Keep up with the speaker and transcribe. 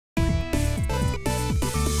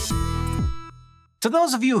To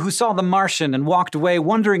those of you who saw The Martian and walked away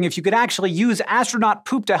wondering if you could actually use astronaut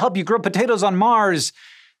poop to help you grow potatoes on Mars,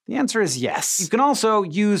 the answer is yes. You can also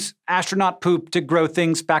use astronaut poop to grow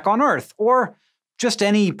things back on Earth, or just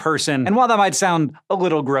any person. And while that might sound a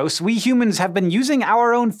little gross, we humans have been using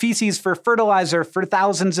our own feces for fertilizer for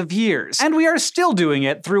thousands of years. And we are still doing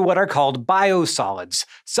it through what are called biosolids,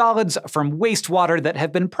 solids from wastewater that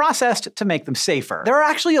have been processed to make them safer. There are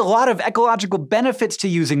actually a lot of ecological benefits to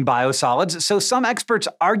using biosolids, so some experts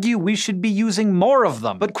argue we should be using more of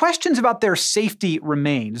them. But questions about their safety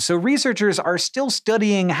remain, so researchers are still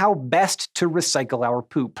studying how best to recycle our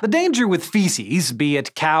poop. The danger with feces, be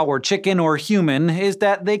it cow or chicken or human, is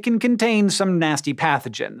that they can contain some nasty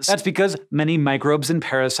pathogens. That's because many microbes and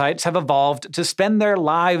parasites have evolved to spend their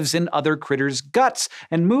lives in other critters' guts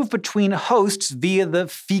and move between hosts via the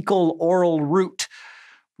fecal-oral route.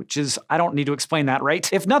 Which is, I don't need to explain that,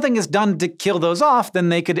 right? If nothing is done to kill those off, then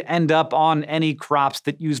they could end up on any crops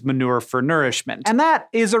that use manure for nourishment. And that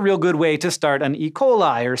is a real good way to start an E.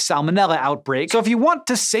 coli or salmonella outbreak. So if you want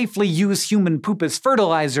to safely use human poop as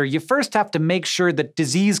fertilizer, you first have to make sure that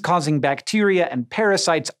disease-causing bacteria and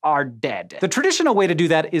parasites are dead. The traditional way to do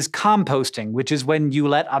that is composting, which is when you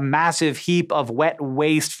let a massive heap of wet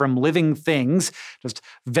waste from living things, just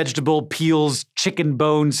vegetable peels, chicken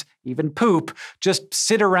bones, even poop, just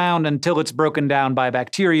sit around until it's broken down by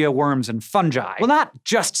bacteria, worms, and fungi. Well, not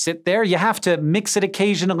just sit there. You have to mix it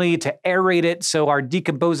occasionally to aerate it so our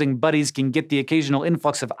decomposing buddies can get the occasional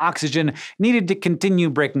influx of oxygen needed to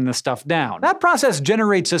continue breaking the stuff down. That process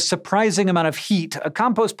generates a surprising amount of heat. A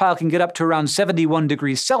compost pile can get up to around 71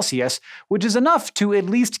 degrees Celsius, which is enough to at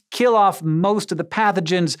least kill off most of the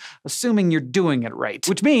pathogens, assuming you're doing it right.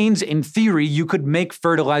 Which means, in theory, you could make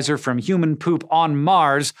fertilizer from human poop on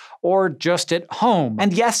Mars, or just at home.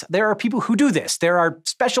 And yes, there are people who do this. There are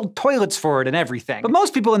special toilets for it and everything. But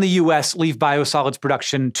most people in the US leave biosolids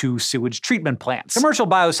production to sewage treatment plants. Commercial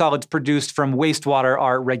biosolids produced from wastewater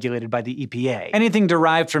are regulated by the EPA. Anything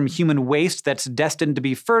derived from human waste that's destined to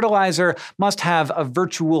be fertilizer must have a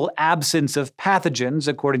virtual absence of pathogens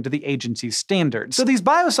according to the agency's standards. So these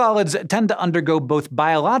biosolids tend to undergo both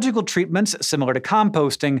biological treatments, similar to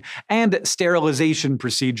composting, and sterilization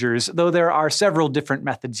procedures, though there are several different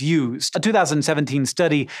methods used. A 2017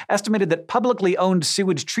 study estimated that publicly owned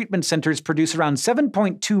sewage treatment centers produce around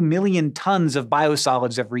 7.2 million tons of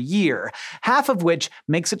biosolids every year, half of which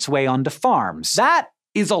makes its way onto farms. That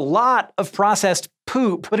is a lot of processed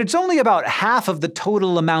poop, but it's only about half of the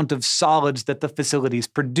total amount of solids that the facilities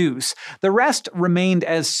produce. The rest remained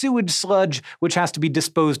as sewage sludge, which has to be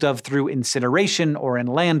disposed of through incineration or in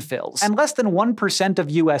landfills. And less than 1%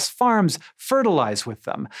 of US farms fertilize with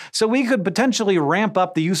them. So we could potentially ramp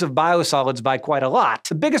up the use of biosolids by quite a lot.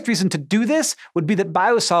 The biggest reason to do this would be that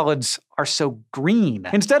biosolids are so green.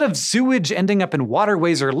 Instead of sewage ending up in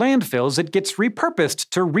waterways or landfills, it gets repurposed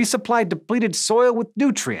to resupply depleted soil with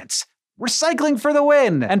nutrients. Recycling for the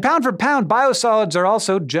win! And pound for pound, biosolids are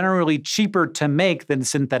also generally cheaper to make than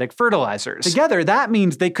synthetic fertilizers. Together, that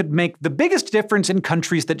means they could make the biggest difference in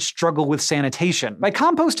countries that struggle with sanitation. By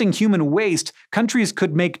composting human waste, countries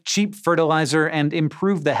could make cheap fertilizer and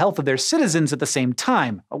improve the health of their citizens at the same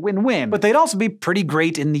time. A win-win. But they'd also be pretty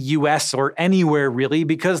great in the US or anywhere really,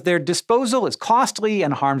 because their disposal is costly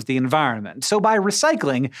and harms the environment. So by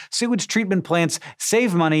recycling, sewage treatment plants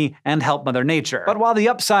save money and help Mother Nature. But while the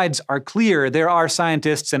upsides are clear, there are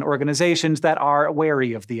scientists and organizations that are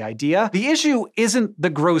wary of the idea. The issue isn't the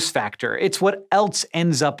gross factor, it's what else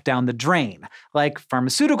ends up down the drain, like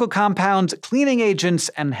pharmaceutical compounds, cleaning agents,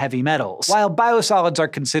 and heavy metals. While biosolids are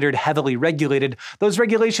considered heavily regulated, those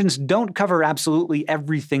regulations don't cover absolutely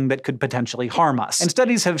everything that could potentially harm us. And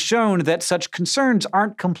studies have shown that such concerns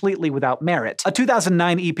aren't completely without merit. A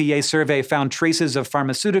 2009 EPA survey found traces of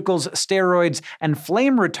pharmaceuticals, steroids, and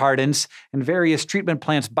flame retardants in various treatment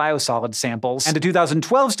plants' biosolids samples. And a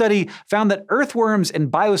 2012 study found that earthworms in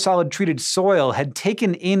biosolid-treated soil had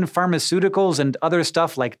taken in pharmaceuticals and other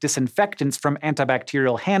stuff like disinfectants from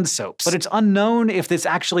antibacterial hand soaps. But it's unknown if this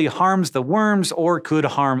actually harms the worms or could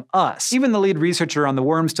harm us. Even the lead researcher on the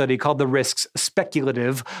worm study called the risks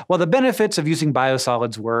speculative, while the benefits of using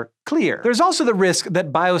biosolids were clear. There's also the risk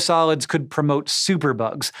that biosolids could promote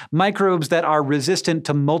superbugs, microbes that are resistant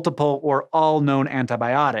to multiple or all known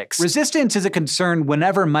antibiotics. Resistance is a concern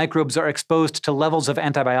whenever microbes are exposed to levels of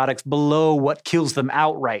antibiotics below what kills them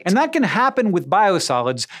outright. And that can happen with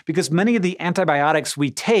biosolids because many of the antibiotics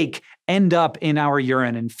we take end up in our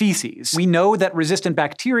urine and feces. We know that resistant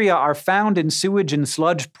bacteria are found in sewage and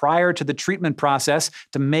sludge prior to the treatment process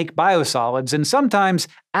to make biosolids, and sometimes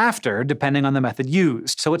after, depending on the method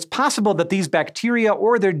used. So it's possible that these bacteria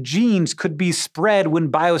or their genes could be spread when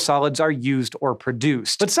biosolids are used or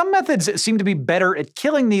produced. But some methods seem to be better at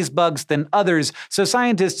killing these bugs than others, so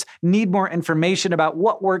scientists need more information about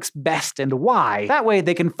what works best and why. That way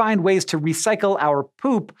they can find ways to recycle our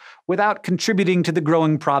poop without contributing to the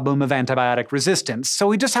growing problem of antibiotic resistance. So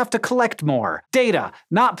we just have to collect more data,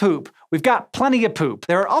 not poop. We've got plenty of poop.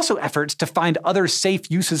 There are also efforts to find other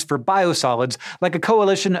safe uses for biosolids, like a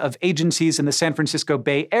coalition of agencies in the San Francisco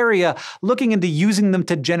Bay Area looking into using them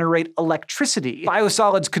to generate electricity.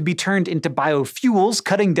 Biosolids could be turned into biofuels,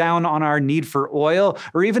 cutting down on our need for oil,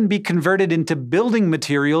 or even be converted into building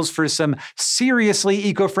materials for some seriously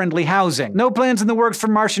eco-friendly housing. No plans in the works for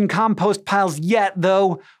Martian compost piles yet,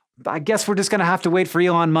 though. I guess we're just gonna have to wait for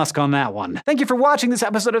Elon Musk on that one. Thank you for watching this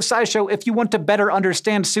episode of SciShow. If you want to better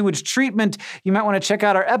understand sewage treatment, you might want to check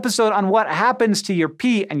out our episode on what happens to your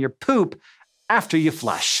pee and your poop after you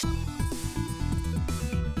flush.